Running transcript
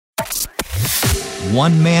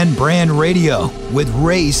One Man Brand Radio with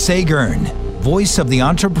Ray Sagern, voice of the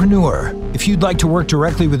entrepreneur. If you'd like to work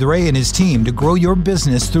directly with Ray and his team to grow your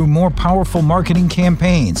business through more powerful marketing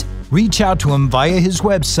campaigns, reach out to him via his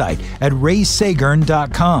website at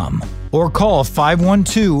raysagern.com or call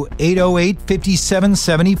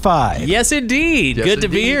 512-808-5775. Yes, indeed. Yes, Good to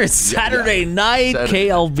be indeed. here. It's Saturday night, Saturday.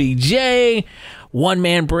 KLBJ. One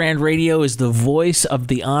Man Brand Radio is the voice of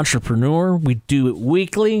the entrepreneur. We do it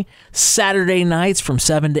weekly, Saturday nights from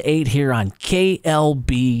 7 to 8 here on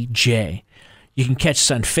KLBJ. You can catch us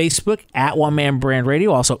on Facebook at One Man Brand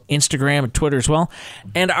Radio, also Instagram and Twitter as well.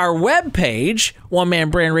 And our webpage,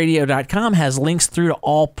 onemanbrandradio.com, has links through to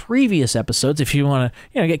all previous episodes if you want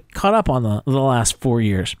to get caught up on the last 4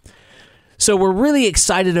 years. So we're really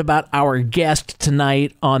excited about our guest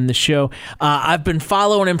tonight on the show. I've been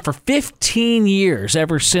following him for 15 years,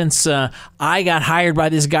 ever since I got hired by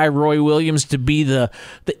this guy, Roy Williams, to be the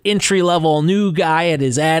entry-level new guy at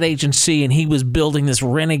his ad agency, and he was building this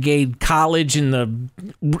renegade college in the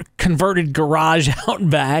converted garage out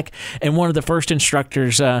back. And one of the first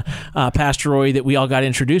instructors, Pastor Roy, that we all got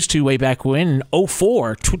introduced to way back when, in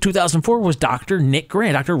 2004, was Dr. Nick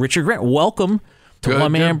Grant, Dr. Richard Grant. Welcome to Good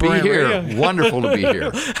One Man to be Brand here. Radio. Wonderful to be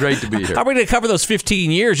here. Great to be here. How are we going to cover those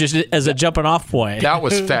 15 years just as a jumping off point? That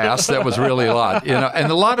was fast. That was really a lot.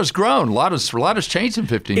 And a lot has grown. A lot has changed in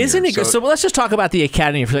 15 years. Isn't it good? So let's just talk about the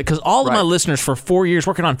Academy for that, because all of my listeners for 4 years,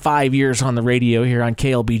 working on 5 years on the radio here on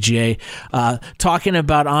KLBJ, talking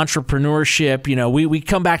about entrepreneurship. We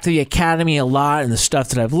come back to the Academy a lot and the stuff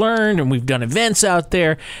that I've learned, and we've done events out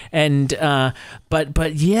there. And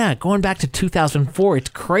but yeah, going back to 2004, it's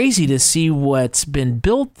crazy to see what's been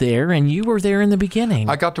built there, and you were there in the beginning.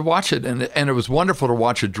 I got to watch it, and it was wonderful to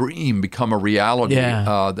watch a dream become a reality.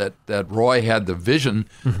 Yeah. That Roy had the vision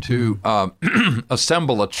to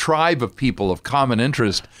assemble a tribe of people of common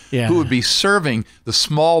interest who would be serving the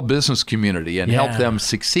small business community and help them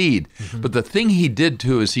succeed. But the thing he did,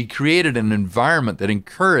 too, is he created an environment that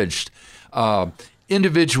encouraged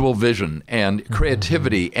individual vision and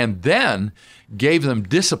creativity, and then gave them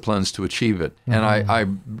disciplines to achieve it, and I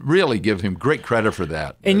really give him great credit for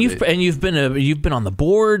that. And you've been on the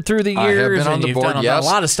board through the years. I have been on the board. Done yes, a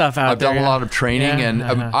lot of stuff out there. I've done a lot of training, and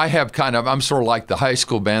I have I'm sort of like the high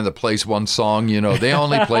school band that plays one song. They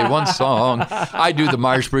only play one song. I do the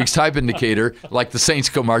Myers-Briggs Type Indicator, like the Saints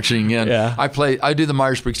go marching in. Yeah. I do the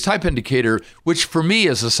Myers-Briggs Type Indicator, which for me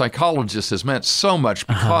as a psychologist has meant so much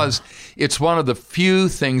because it's one of the few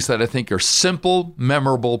things that I think are simple,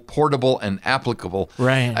 memorable, portable, and applicable.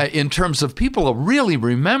 Right. In terms of people will really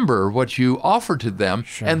remember what you offer to them,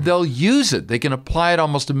 and they'll use it. They can apply it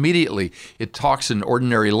almost immediately. It talks in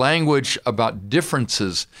ordinary language about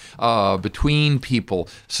differences between people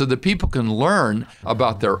so that people can learn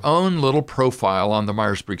about their own little profile on the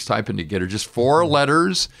Myers-Briggs Type Indicator. Just 4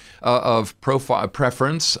 letters of profile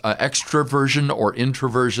preference, extroversion or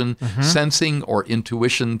introversion, sensing or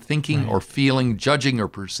intuition, thinking or feeling, judging or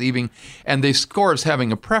perceiving, and they score as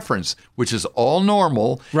having a preference, which is all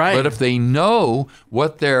normal. Right. But if they know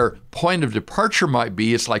what their point of departure might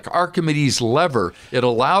be, it's like Archimedes' lever. It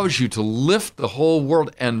allows you to lift the whole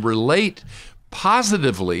world and relate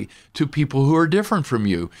positively to people who are different from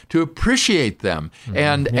you, to appreciate them,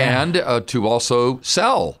 and to also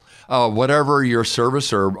sell whatever your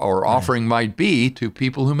service or offering might be to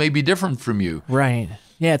people who may be different from you. Right.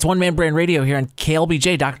 Yeah, it's One Man Brand Radio here on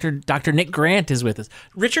KLBJ. Dr. Nick Grant is with us.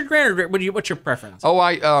 Richard Grant, or what's your preference?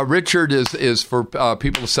 Oh, Richard is for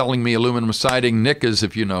people selling me aluminum siding. Nick is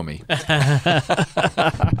if you know me. Not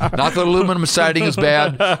that aluminum siding is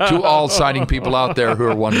bad. To all siding people out there who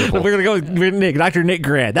are wonderful. We're going to go with Nick, Dr. Nick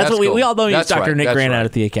Grant. That's what cool. we all know. He's Dr. Right. Nick That's Grant right. out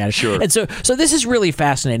at the Academy. Sure. And so this is really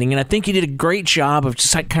fascinating, and I think you did a great job of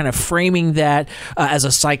just kind of framing that as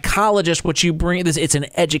a psychologist. What you bring, it's an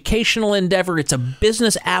educational endeavor. It's a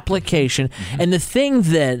business application. And the thing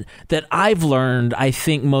that I've learned, I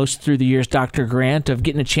think, most through the years, Dr. Grant, of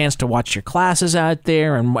getting a chance to watch your classes out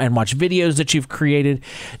there and watch videos that you've created,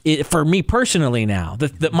 for me personally now,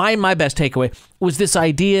 my best takeaway was this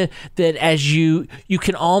idea that as you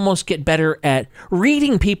can almost get better at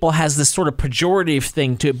reading people has this sort of pejorative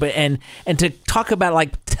thing to it, but and to talk about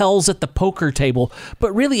like tells at the poker table,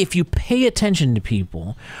 but really if you pay attention to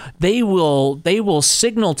people, they will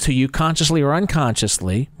signal to you consciously or unconsciously,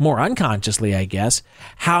 more unconsciously, I guess,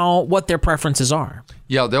 what their preferences are.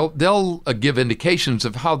 Yeah, they'll give indications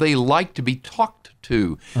of how they like to be talked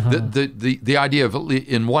too. The idea of,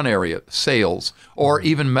 in one area, sales, or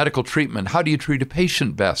even medical treatment, how do you treat a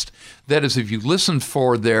patient best? That is, if you listen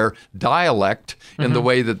for their dialect in the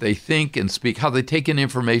way that they think and speak, how they take in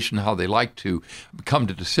information, how they like to come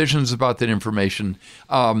to decisions about that information,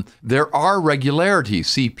 there are regularities.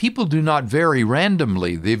 See, people do not vary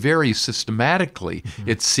randomly. They vary systematically,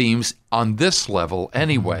 it seems, on this level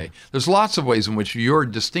anyway. There's lots of ways in which you're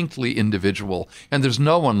distinctly individual, and there's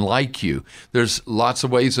no one like you. There's lots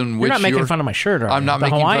of ways in which you're not making fun of my shirt, are you? I'm not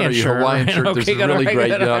making fun of your Hawaiian shirt. Okay, This is really great.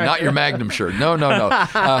 Not your Magnum shirt. No.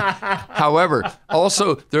 However,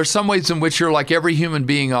 also, there are some ways in which you're like every human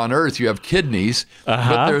being on earth. You have kidneys,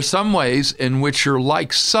 but there are some ways in which you're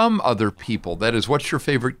like some other people. That is, what's your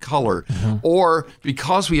favorite color? Or,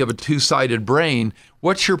 because we have a two-sided brain,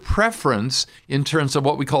 what's your preference in terms of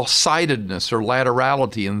what we call sidedness or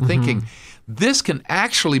laterality in thinking? This can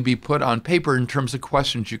actually be put on paper in terms of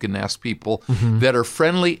questions you can ask people that are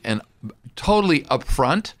friendly and totally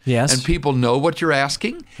upfront, and people know what you're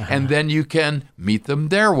asking, and then you can meet them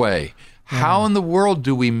their way. How in the world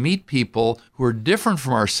do we meet people who are different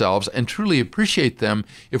from ourselves and truly appreciate them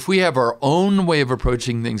if we have our own way of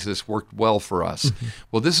approaching things that's worked well for us?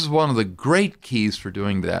 Well, this is one of the great keys for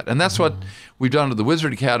doing that. And that's what we've done at the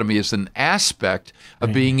Wizard Academy, is an aspect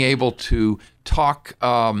of being able to talk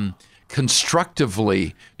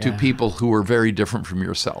constructively to people who are very different from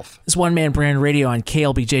yourself. This One Man Brand Radio on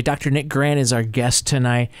KLBJ. Dr. Nick Grant is our guest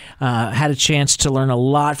tonight. Had a chance to learn a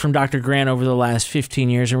lot from Dr. Grant over the last 15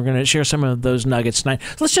 years, and we're going to share some of those nuggets tonight.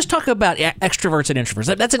 Let's just talk about extroverts and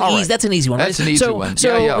introverts. That's an easy one. That's an easy one.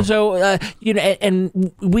 So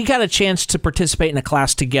and we got a chance to participate in a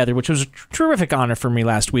class together, which was a terrific honor for me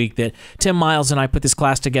last week, that Tim Miles and I put this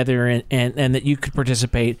class together, and that you could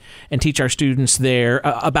participate and teach our students there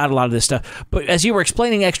about a lot of this stuff. But as you were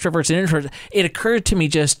explaining extroverts and introverts, it occurred to me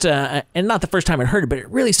just, and not the first time I heard it, but it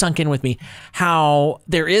really sunk in with me, how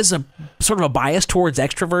there is a sort of a bias towards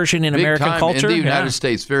extroversion in American culture. In the United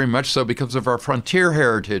States, very much so, because of our frontier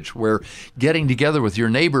heritage, where getting together with your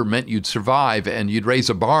neighbor meant you'd survive, and you'd raise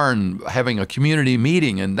a barn, having a community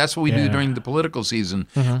meeting, and that's what we do during the political season.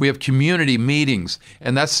 We have community meetings,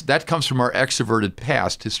 and that comes from our extroverted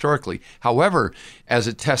past historically. However, as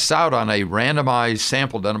it tests out on a randomized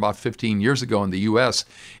sample done about 15 years ago in the U.S.,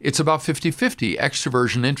 it's about 50-50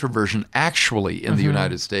 extroversion, introversion actually in the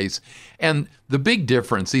United States. And the big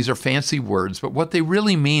difference, these are fancy words, but what they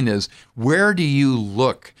really mean is, where do you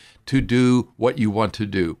look to do what you want to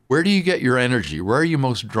do? Where do you get your energy? Where are you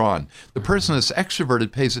most drawn? The person that's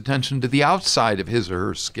extroverted pays attention to the outside of his or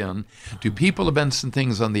her skin, to people, events, and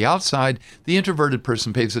things on the outside. The introverted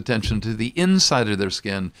person pays attention to the inside of their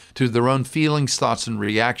skin, to their own feelings, thoughts, and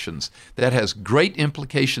reactions. That has great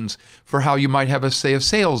implications for how you might have a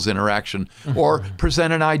sales interaction or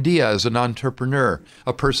present an idea as an entrepreneur.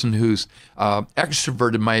 A person who's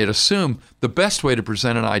extroverted might assume the best way to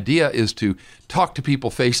present an idea is to talk to people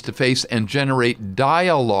face to face and generate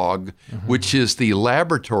dialogue, which is the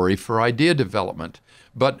laboratory for idea development.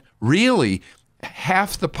 But really,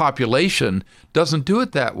 half the population doesn't do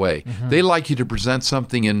it that way. They like you to present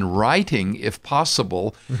something in writing, if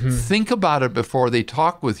possible. Think about it before they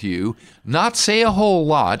talk with you. Not say a whole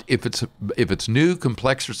lot if it's new,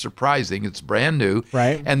 complex, or surprising. It's brand new.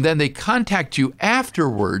 Right. And then they contact you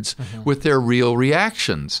afterwards with their real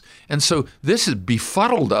reactions. And so this has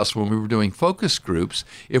befuddled us when we were doing focus groups.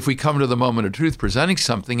 If we come to the moment of truth presenting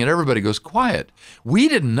something and everybody goes quiet. We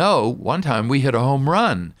didn't know. One time we hit a home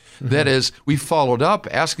run. That is, we followed up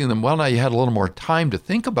asking them, well, now you had a little more time to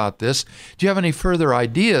think about this. Do you have any further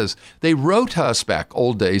ideas? They wrote us back,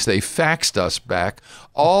 old days, they faxed us back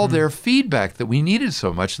all their feedback that we needed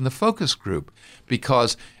so much in the focus group,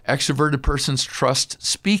 because extroverted persons trust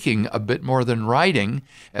speaking a bit more than writing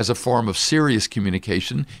as a form of serious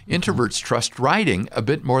communication. Introverts trust writing a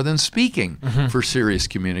bit more than speaking for serious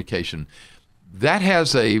communication. That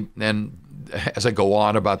has and as I go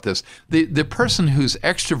on about this, the person who's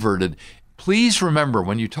extroverted, please remember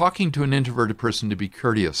when you're talking to an introverted person to be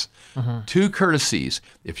courteous. 2 courtesies.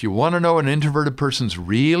 If you want to know an introverted person's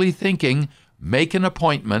really thinking, make an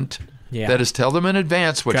appointment. That is, tell them in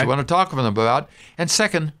advance what you want to talk to them about. And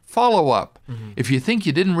second, follow up. If you think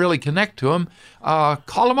you didn't really connect to them,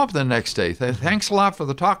 call them up the next day. Thanks a lot for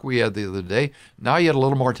the talk we had the other day. Now you had a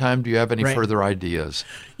little more time. Do you have any further ideas?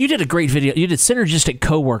 You did a great video. You did Synergistic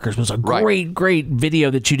Coworkers. It was a great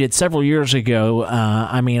video that you did several years ago.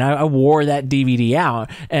 I wore that DVD out,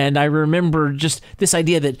 and I remember just this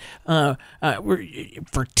idea that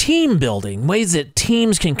for team building, ways that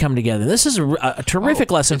teams can come together. This is a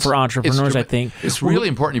terrific lesson for entrepreneurs, I think. It's really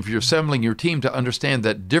important if you're assembling your team to understand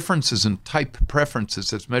that differences in type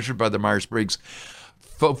preferences as measured by the Myers-Briggs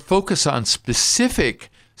focus on specific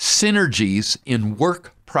synergies in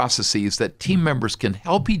work processes that team members can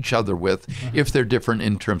help each other with if they're different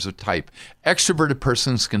in terms of type. Extroverted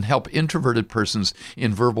persons can help introverted persons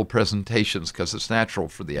in verbal presentations because it's natural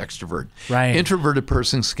for the extrovert. Right. Introverted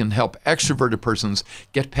persons can help extroverted persons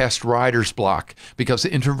get past writer's block because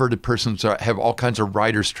introverted persons have all kinds of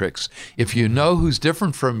writer's tricks. If you know who's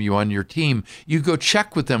different from you on your team, you go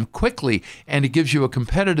check with them quickly, and it gives you a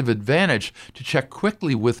competitive advantage to check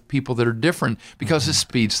quickly with people that are different because it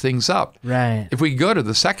speeds things up. Right. If we go to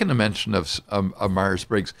the second dimension of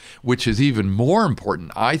Myers-Briggs, which is even more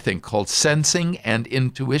important, I think, called sensing and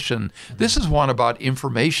intuition. This is one about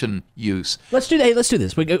information use. Let's do that. Hey, let's do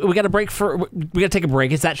this. We got to break we got to take a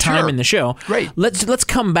break. It's that time in the show. Great. Let's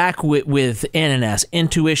come back with NNS,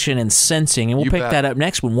 intuition and sensing, and we'll pick that up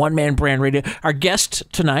next with One Man Brand Radio. Our guest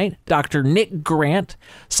tonight, Dr. Nick Grant,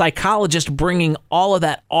 psychologist, bringing all of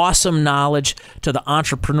that awesome knowledge to the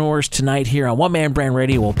entrepreneurs tonight here on One Man Brand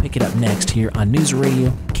Radio. We'll pick it up next here on News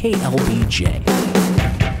Radio KLBJ.